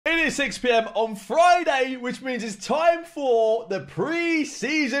It is 6 PM on Friday, which means it's time for the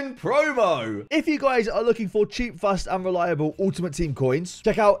pre-season promo. If you guys are looking for cheap, fast, and reliable Ultimate Team coins,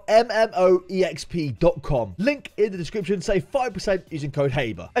 check out MMOEXP.com. Link in the description. Save 5% using code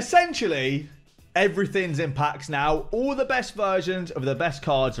HABER. Essentially, everything's in packs now. All the best versions of the best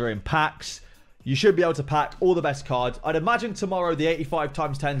cards are in packs. You should be able to pack all the best cards. I'd imagine tomorrow the 85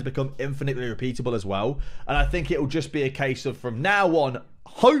 times 10s become infinitely repeatable as well. And I think it will just be a case of from now on,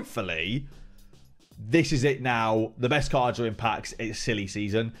 hopefully, this is it now. The best cards are in packs. It's silly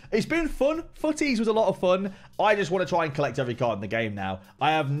season. It's been fun. Footies was a lot of fun. I just want to try and collect every card in the game now.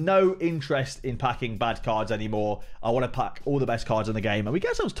 I have no interest in packing bad cards anymore. I want to pack all the best cards in the game. And we get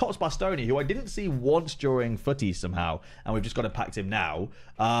ourselves TOTT Bastoni, who I didn't see once during Footies somehow. And we've just got to pack him now.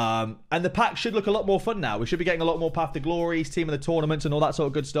 And the pack should look a lot more fun now. We should be getting a lot more Path to Glories, Team of the Tournaments, and all that sort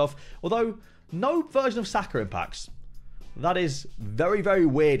of good stuff. Although, no version of Saka in packs. That is very, very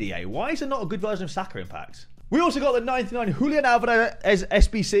weird, EA. Why is there not a good version of Saka in packs? We also got the 99 Julian Alvarez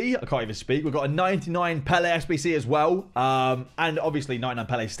SBC. I can't even speak. We've got a 99 Pele SBC as well. And obviously 99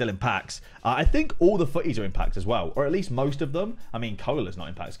 Pele is still in packs. I think all the footies are in packs as well. Or at least most of them. I mean, Cola's not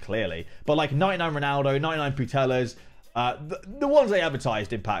in packs, clearly. But like 99 Ronaldo, 99 Putellas. The ones they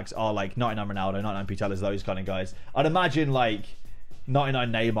advertised in packs are like 99 Ronaldo, 99 Putellas, those kind of guys. I'd imagine like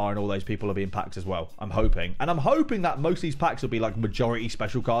 99 Neymar and all those people will be in packs as well. I'm hoping. And I'm hoping that most of these packs will be like majority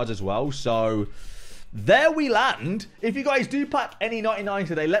special cards as well. So there we land. If you guys do pack any 99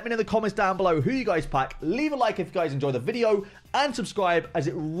 today, let me know in the comments down below who you guys pack. Leave a like if you guys enjoy the video and subscribe, as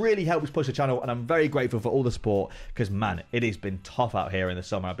it really helps push the channel. And I'm very grateful for all the support because, man, it has been tough out here in the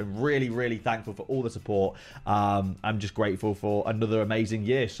summer. I've been really, really thankful for all the support. I'm just grateful for another amazing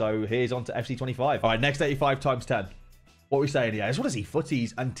year. So here's on to FC25. All right, next 85 times 10. What are we saying here? I just want to see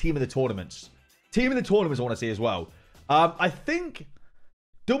footies and Team of the Tournaments. Team of the Tournaments I want to see as well. I think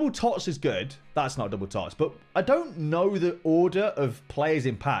double TOTS is good. That's not double TOTS. But I don't know the order of players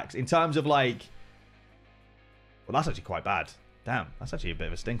in packs in terms of like... Well, that's actually quite bad. Damn, that's actually a bit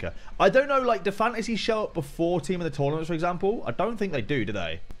of a stinker. I don't know, like, do fantasy show up before Team of the Tournaments, for example? I don't think they do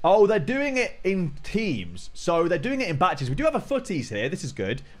they? Oh, they're doing it in teams. So they're doing it in batches. We do have a footies here. This is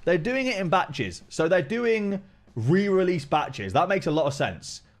good. They're doing it in batches. So they're doing re-release batches. That makes a lot of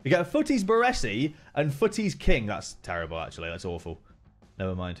sense. We get a Footies Baresi and Footies King. That's terrible, actually. That's awful.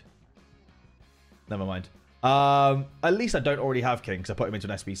 Never mind. Never mind. At least I don't already have King because I put him into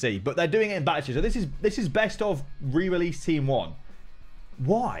an SBC. But they're doing it in batches. So this is best of re-release Team 1.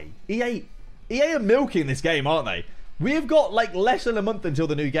 Why? EA are milking this game, aren't they? We've got like less than a month until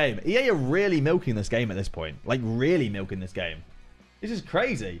the new game. EA are really milking this game at this point. Like really milking this game. This is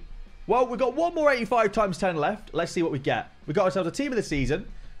crazy. Well, we've got one more 85 times 10 left. Let's see what we get. We got ourselves a Team of the Season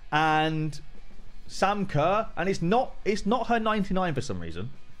and Sam Kerr, and it's not her 99 for some reason.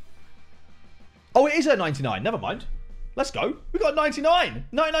 Oh, it is her 99. Never mind. Let's go. We got 99.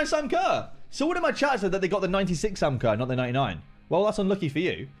 99 Sam Kerr. Someone in my chat said that they got the 96 Sam Kerr, not the 99. Well, that's unlucky for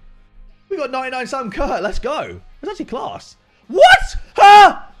you. We got 99 Sam Kerr. Let's go. It's actually class. What?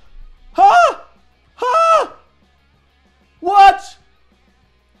 Huh? Huh? Huh? What?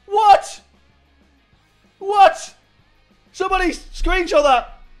 What? What? Somebody screenshot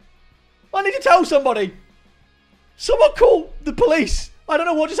that. I need to tell somebody. Someone call the police. I don't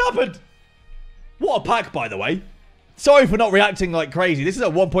know what just happened. What a pack, by the way. Sorry for not reacting like crazy. This is a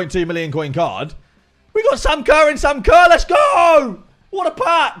 1.2 million coin card. We got Sam Kerr and Sam Kerr. Let's go. What a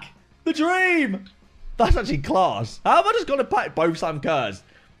pack. The dream. That's actually class. How have I just got to pack both Sam Kerrs?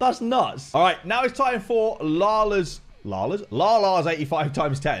 That's nuts. All right, now it's time for Lala's 85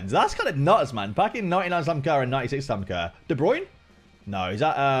 times 10s. That's kind of nuts, man. Packing 99 Sam Kerr and 96 Sam Kerr. De Bruyne? No, is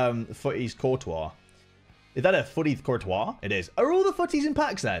that Footies Courtois? Is that a Footies Courtois? It is. Are all the Footies in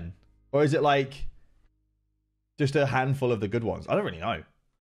packs then? Or is it like just a handful of the good ones? I don't really know.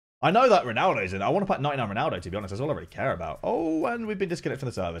 I know that Ronaldo's in. I want to pack 99 Ronaldo, to be honest. That's all I really care about. Oh, and we've been disconnected from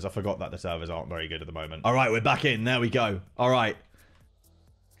the servers. I forgot that the servers aren't very good at the moment. All right, we're back in. There we go. All right.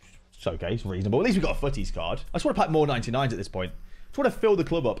 It's okay, it's reasonable. At least we've got a footies card. I just want to pack more 99s at this point. I just want to fill the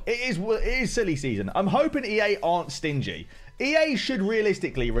club up. It is silly season. I'm hoping EA aren't stingy. EA should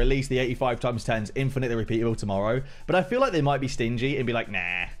realistically release the 85 times 10s infinitely repeatable tomorrow. But I feel like they might be stingy and be like,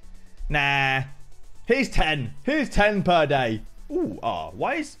 nah. Nah. Here's 10. Here's 10 per day. Ooh,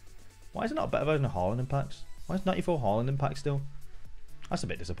 why is it not a better version of Haaland in packs? Why is 94 Haaland in packs still? That's a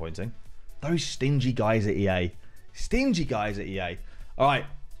bit disappointing. Those stingy guys at EA. Stingy guys at EA. All right.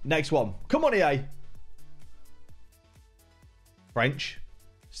 Next one. Come on, EA. French.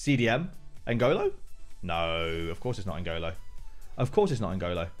 CDM. N'Golo? No, of course it's not N'Golo. Of course it's not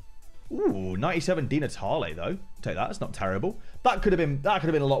N'Golo. Ooh, 97 Di Natale though. Take that. It's not terrible. That could have been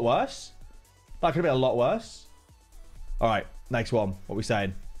a lot worse. That could have been a lot worse. All right, next one. What are we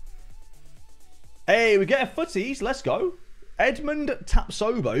saying? Hey, we get a footies. Let's go. Edmund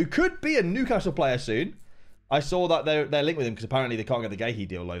Tapsoba, who could be a Newcastle player soon. I saw that they're linked with him because apparently they can't get the GOTGH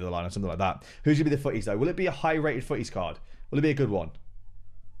deal over the line or something like that. Who's going to be the footies though? Will it be a high-rated footies card? Will it be a good one?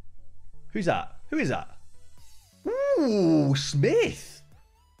 Who's that? Who is that? Ooh, Smith.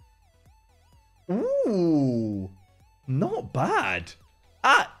 Ooh, not bad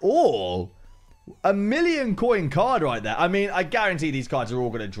at all. A million coin card right there. I mean, I guarantee these cards are all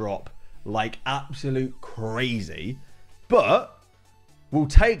going to drop like absolute crazy. But we'll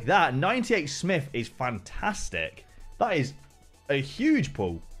take that. 98 Smith is fantastic. That is a huge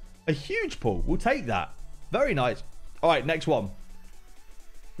pull. A huge pull. We'll take that. Very nice. All right, next one.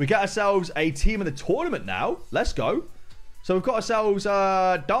 We get ourselves a team in the tournament now. Let's go. So we've got ourselves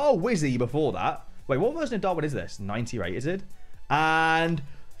Darwizzy before that. Wait, what version of Darwin is this? 90 rated. And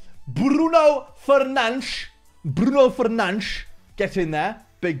Bruno Fernandes. Bruno Fernandes. Get in there.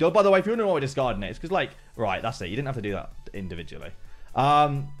 Big dub. By the way, if you're wondering why we're discarding it, it's because, like, right, that's it. You didn't have to do that individually.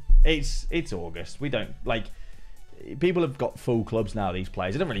 It's August. We don't, like, people have got full clubs now, these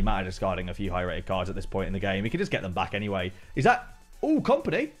players. It doesn't really matter discarding a few high-rated cards at this point in the game. We can just get them back anyway. Is that... Ooh,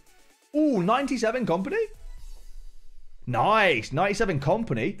 Company. Ooh, 97 Company. Nice. 97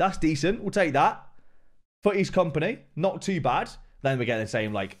 Company. That's decent. We'll take that. Footies Company. Not too bad. Then we get the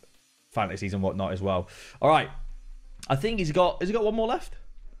same, like, fantasies and whatnot as well. All right. I think he's got... Has he got one more left?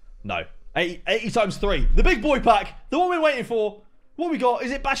 No. 80 times 3. The big boy pack. The one we're waiting for. What we got? Is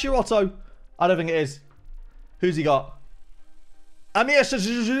it Bashirotto? I don't think it is. Who's he got? Amir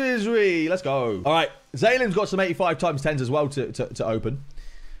Shazri. Let's go. All right. Zalen's got some 85 times 10s as well to open.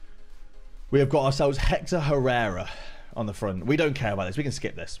 We have got ourselves Hector Herrera on the front. We don't care about this. We can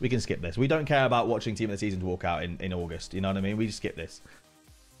skip this. We can skip this. We don't care about watching Team of the Season to walk out in August. You know what I mean? We just skip this.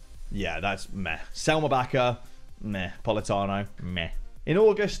 Yeah, that's meh. Selma Baca. Meh. Politano. Meh. In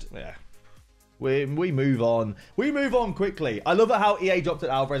August, yeah. We move on. We move on quickly. I love it how EA dropped at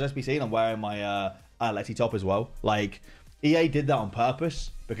Alvarez SBC and I'm wearing my Atleti top as well. Like, EA did that on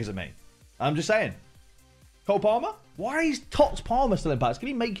purpose because of me. I'm just saying. Cole Palmer? Why is Tots Palmer still in packs? Can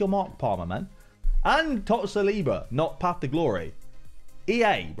you make your mark, Palmer, man? And Tots Saliba, not Path to Glory.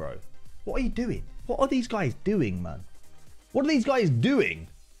 EA, bro. What are you doing? What are these guys doing, man? What are these guys doing?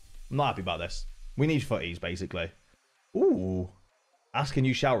 I'm not happy about this. We need footies, basically. Ooh. Ask and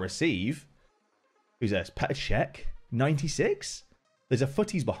you shall receive. Who's this? Petr Cech? 96? There's a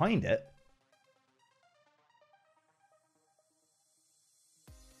footies behind it.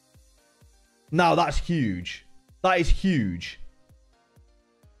 Now that's huge. That is huge.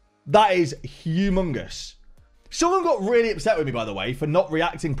 That is humongous. Someone got really upset with me, by the way, for not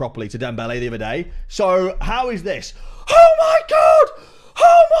reacting properly to Dembele the other day. So, how is this? Oh my god!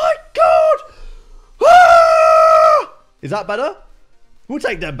 Oh my god! Ah! Is that better? We'll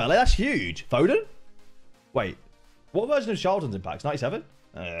take Dembele. That's huge. Foden? Wait. What version of Charlton's in packs? 97?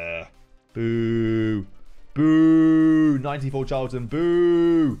 Boo. Boo. 94 Charlton.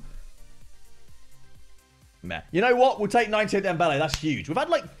 Boo. Meh. You know what? We'll take 98 Dembele. That's huge. We've had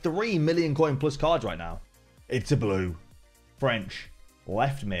like 3 million coin plus cards right now. It's a blue. French.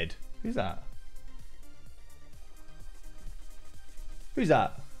 Left mid. Who's that? Who's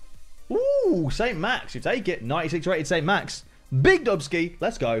that? Ooh, St. Max. You take it. 96 rated St. Max. Big Dubski.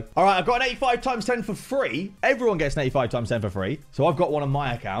 Let's go. All right, I've got an 85 times 10 for free. Everyone gets an 85 times 10 for free. So I've got one on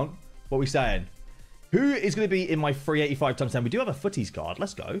my account. What are we saying? Who is going to be in my free 85 times 10? We do have a footies card.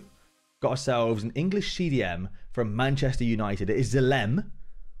 Let's go. Got ourselves an English CDM from Manchester United. It is Zalem,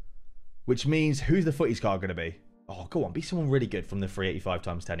 which means who's the footies card going to be? Oh, go on. Be someone really good from the free 85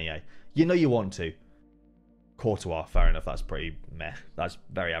 times 10 EA. You know you want to. Courtois. Fair enough. That's pretty meh. That's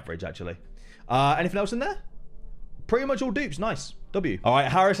very average, actually. Anything else in there? Pretty much all dupes. Nice. W. All right.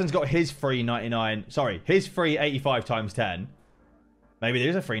 Harrison's got his free 99. Sorry. His free 85 times 10. Maybe there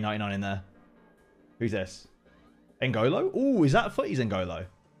is a free 99 in there. Who's this? N'Golo? Ooh, is that footies N'Golo?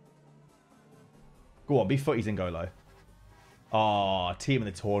 Go on. Be footies N'Golo. Oh, team in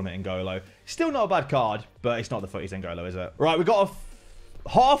the tournament N'Golo. Still not a bad card, but it's not the footies N'Golo, is it? Right. We've got a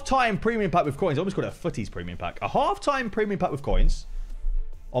half-time premium pack with coins. I almost called it a footies premium pack. A half-time premium pack with coins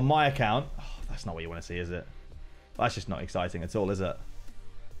on my account. Oh, that's not what you want to see, is it? That's just not exciting at all, is it?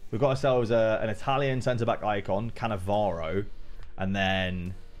 We've got ourselves an Italian centre-back icon, Cannavaro, and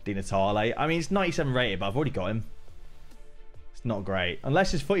then Di Natale. I mean, it's 97 rated, but I've already got him. It's not great.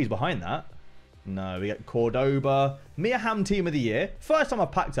 Unless his footies behind that. No, we get Cordoba. Mia Hamm Team of the Year. First time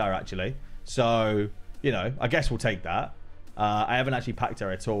I've packed her, actually. So, you know, I guess we'll take that. I haven't actually packed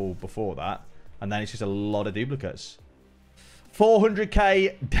her at all before that. And then it's just a lot of duplicates.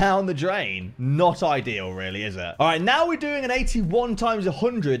 400k down the drain. Not ideal, really, is it? All right, now we're doing an 81 times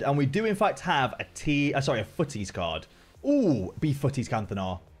 100, and we do, in fact, have a FUTTIES card. Ooh, be FUTTIES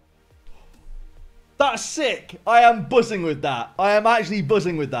Cantona. That's sick. I am buzzing with that. I am actually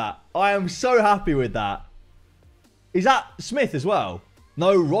buzzing with that. I am so happy with that. Is that Smith as well?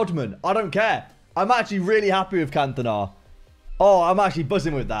 No, Rodman. I don't care. I'm actually really happy with Cantona. Oh, I'm actually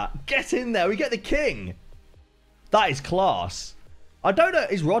buzzing with that. Get in there. We get the king. That is class. I don't know.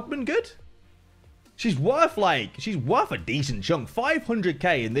 Is Rodman good? She's worth a decent chunk.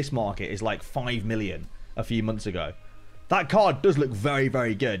 500k in this market is like 5 million a few months ago. That card does look very,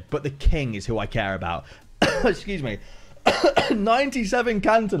 very good. But the king is who I care about. Excuse me. 97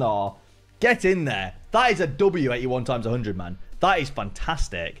 Cantona. Get in there. That is a W 81 times 100, man. That is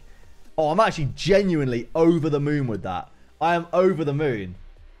fantastic. Oh, I'm actually genuinely over the moon with that. I am over the moon.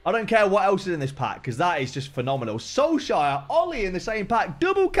 I don't care what else is in this pack, because that is just phenomenal. Solskjaer, Ollie in the same pack.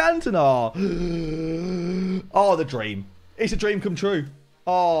 Double Cantona. Oh, the dream. It's a dream come true.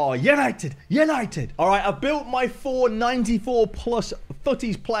 Oh, United. United. All right, I've built my 494 plus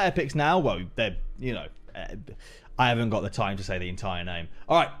FUTTIES player picks now. Well, they're, you know, I haven't got the time to say the entire name.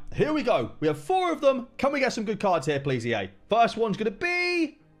 All right, here we go. We have 4 of them. Can we get some good cards here, please, EA? First one's going to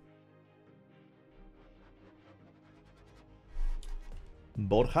be...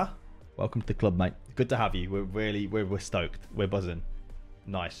 Borja, welcome to the club, mate. Good to have you. We're stoked. We're buzzing.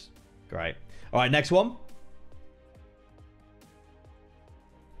 Nice. Great. All right, next one.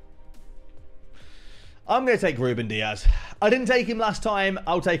 I'm going to take Ruben Diaz. I didn't take him last time.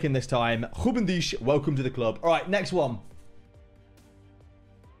 I'll take him this time. Ruben Diaz, welcome to the club. All right, next one.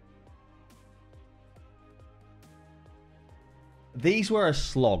 These were a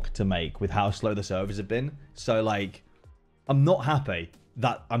slog to make with how slow the servers have been. So, like, I'm not happy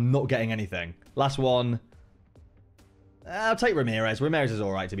that I'm not getting anything. Last one. I'll take Ramirez. Ramirez is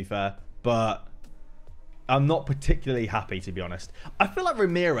all right, to be fair. But I'm not particularly happy, to be honest. I feel like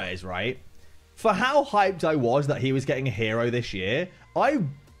Ramirez, right? For how hyped I was that he was getting a hero this year, I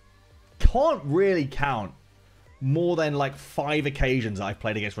can't really count more than like 5 occasions I've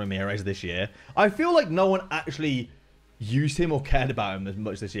played against Ramirez this year. I feel like no one actually used him or cared about him as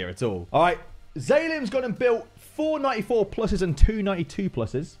much this year at all. All right. Zalim's gone and built 4 94 pluses and 2 92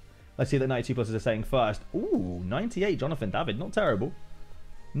 pluses. Let's see what the 92 pluses are saying first. Ooh, 98 Jonathan David. Not terrible.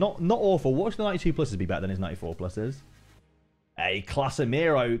 Not awful. Watch the 92 pluses be better than his 94 pluses. A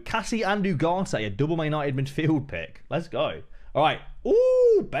Casemiro. Cassie and Ugarte. A double Man United midfield pick. Let's go. All right.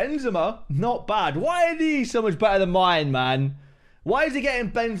 Ooh, Benzema. Not bad. Why are these so much better than mine, man? Why is he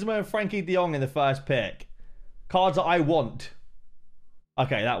getting Benzema and Frankie de Jong in the first pick? Cards that I want.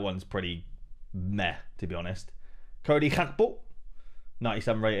 Okay, that one's pretty meh, to be honest. Cody Gakpo,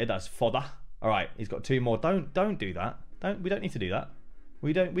 97 rated. That's fodder. All right, he's got 2 more. Don't do that. We don't need to do that.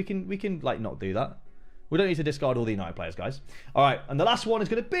 We can like not do that. We don't need to discard all the United players, guys. All right, and the last one is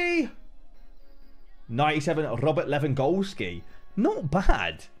going to be 97 Robert Lewandowski. Not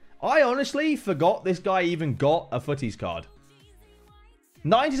bad. I honestly forgot this guy even got a FUTTIES card.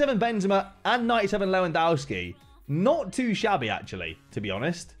 97 Benzema and 97 Lewandowski. Not too shabby, actually, to be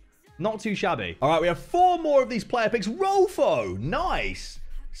honest. Not too shabby. All right, we have 4 more of these player picks. Rolfo, nice.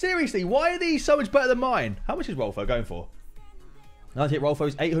 Seriously, why are these so much better than mine? How much is Rolfo going for? I think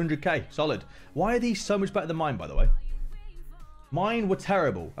Rolfo's 800k. Solid. Why are these so much better than mine, by the way? Mine were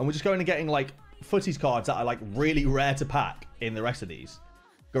terrible. And we're just going and getting, like, FUTTIES cards that are, like, really rare to pack in the rest of these.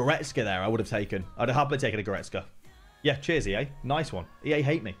 Goretzka there, I would have taken. I'd have happily taken a Goretzka. Yeah, cheers, EA. Nice one. EA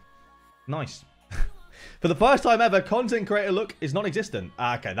hate me. Nice. For the first time ever, content creator look is non-existent.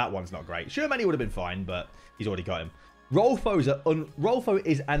 Okay, that one's not great. Shermany would have been fine, but he's already got him. Rolfo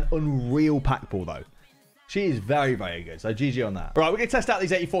is an unreal pack pull, though. She is very, very good. So GG on that. All right, we're going to test out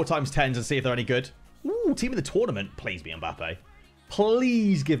these 84 times 10s and see if they're any good. Ooh, team of the tournament. Please be Mbappe.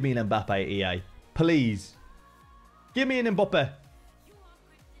 Please give me an Mbappe, EA. Please. Give me an Mbappe.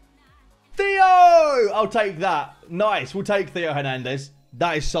 Theo! I'll take that. Nice. We'll take Theo Hernandez.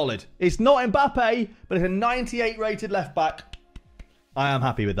 That is solid. It's not Mbappe, but it's a 98 rated left back. I am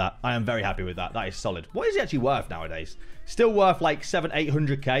happy with that. I am very happy with that. That is solid. What is he actually worth nowadays? Still worth like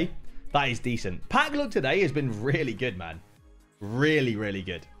 700-800k. That is decent. Pack look today has been really good, man. Really, really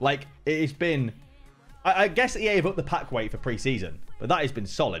good. Like, it's been... I guess EA have upped the pack weight for pre-season, but that has been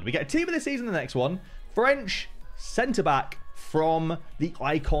solid. We get a team of the season in the next one. French centre-back from the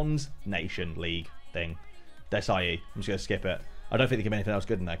Icons Nation League thing. Desailly. I'm just going to skip it. I don't think there can be anything else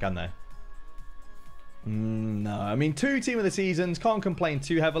good in there, can there? No. I mean, 2 team of the seasons. Can't complain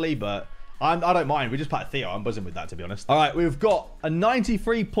too heavily, but I don't mind. We just packed Theo. I'm buzzing with that, to be honest. All right, we've got a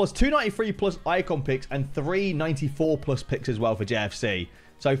 93 plus, 293 plus icon picks and 3 94 plus picks as well for JFC.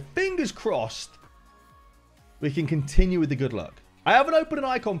 So fingers crossed we can continue with the good luck. I haven't opened an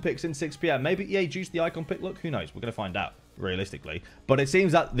icon pick since 6 p.m. Maybe EA juiced the icon pick look. Who knows? We're going to find out, realistically. But it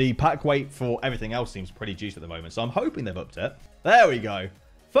seems that the pack weight for everything else seems pretty juiced at the moment. So I'm hoping they've upped it. There we go.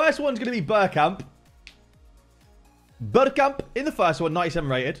 First one's going to be Bergkamp. Bergkamp in the first one, 97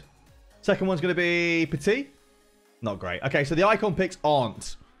 rated. Second one's going to be Petit. Not great. Okay, so the icon picks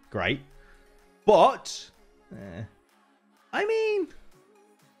aren't great. But, I mean,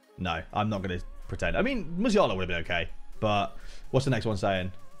 no, I'm not going to pretend. I mean, Musiala would have been okay. But what's the next one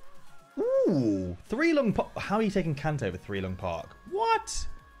saying? Ooh, 3 Lung Park. How are you taking Kante over 3 Lung Park? What?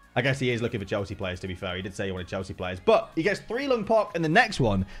 I guess he is looking for Chelsea players, to be fair. He did say he wanted Chelsea players. But he gets 3 Lung Park in the next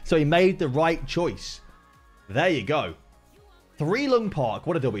one. So he made the right choice. There you go. 3 Lung Park.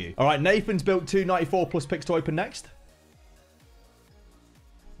 What a W. All right, Nathan's built 2 94 plus picks to open next.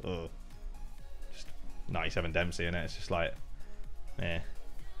 Ugh. Just 97 Dempsey in it. It's just like,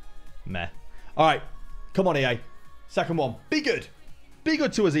 meh. All right, come on, EA. Second one. Be good. Be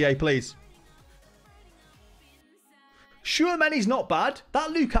good to us, EA, please. Tchouameni's not bad. That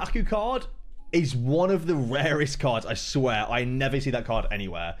Lukaku card is one of the rarest cards, I swear. I never see that card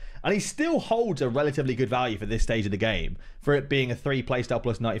anywhere. And he still holds a relatively good value for this stage of the game, for it being a 3 playstyle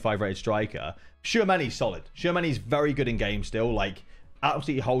plus 95 rated striker. Tchouameni's solid. Tchouameni's very good in game still. Like,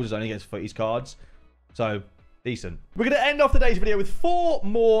 absolutely holds his own against FUTTIES cards. So, decent. We're going to end off today's video with 4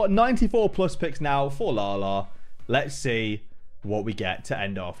 more 94 plus picks now for Lala. Let's see what we get to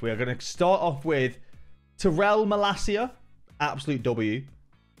end off. We are going to start off with Terrell Malacia. Absolute W.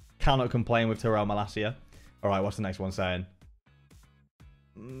 Cannot complain with Terrell Malacia. All right, what's the next one saying?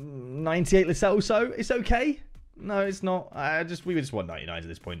 98 Lo Celso. It's okay. No, it's not. We just want 99 at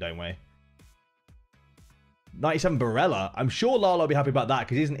this point, don't we? 97 Barella. I'm sure Lala will be happy about that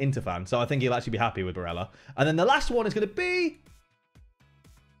because he's an Inter fan. So I think he'll actually be happy with Barella. And then the last one is going to be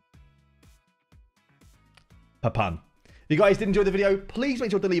Papan. If you guys did enjoy the video, please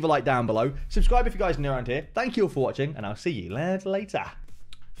make sure to leave a like down below. Subscribe if you guys are new around here. Thank you all for watching, and I'll see you later.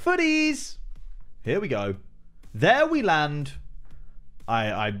 Footies! Here we go. There we land.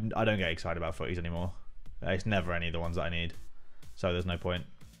 I don't get excited about footies anymore. It's never any of the ones that I need. So there's no point.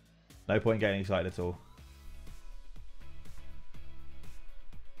 No point getting excited at all.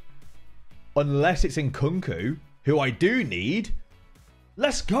 Unless it's in Kunku, who I do need.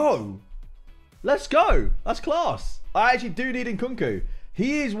 Let's go. Let's go. That's class. I actually do need Nkunku.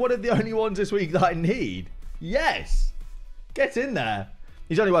 He is one of the only ones this week that I need. Yes. Get in there.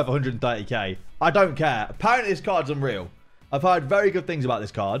 He's only worth 130k. I don't care. Apparently this card's unreal. I've heard very good things about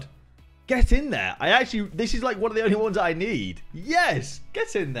this card. Get in there. This is like one of the only ones I need. Yes.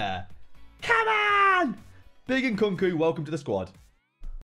 Get in there. Come on. Big Nkunku, welcome to the squad.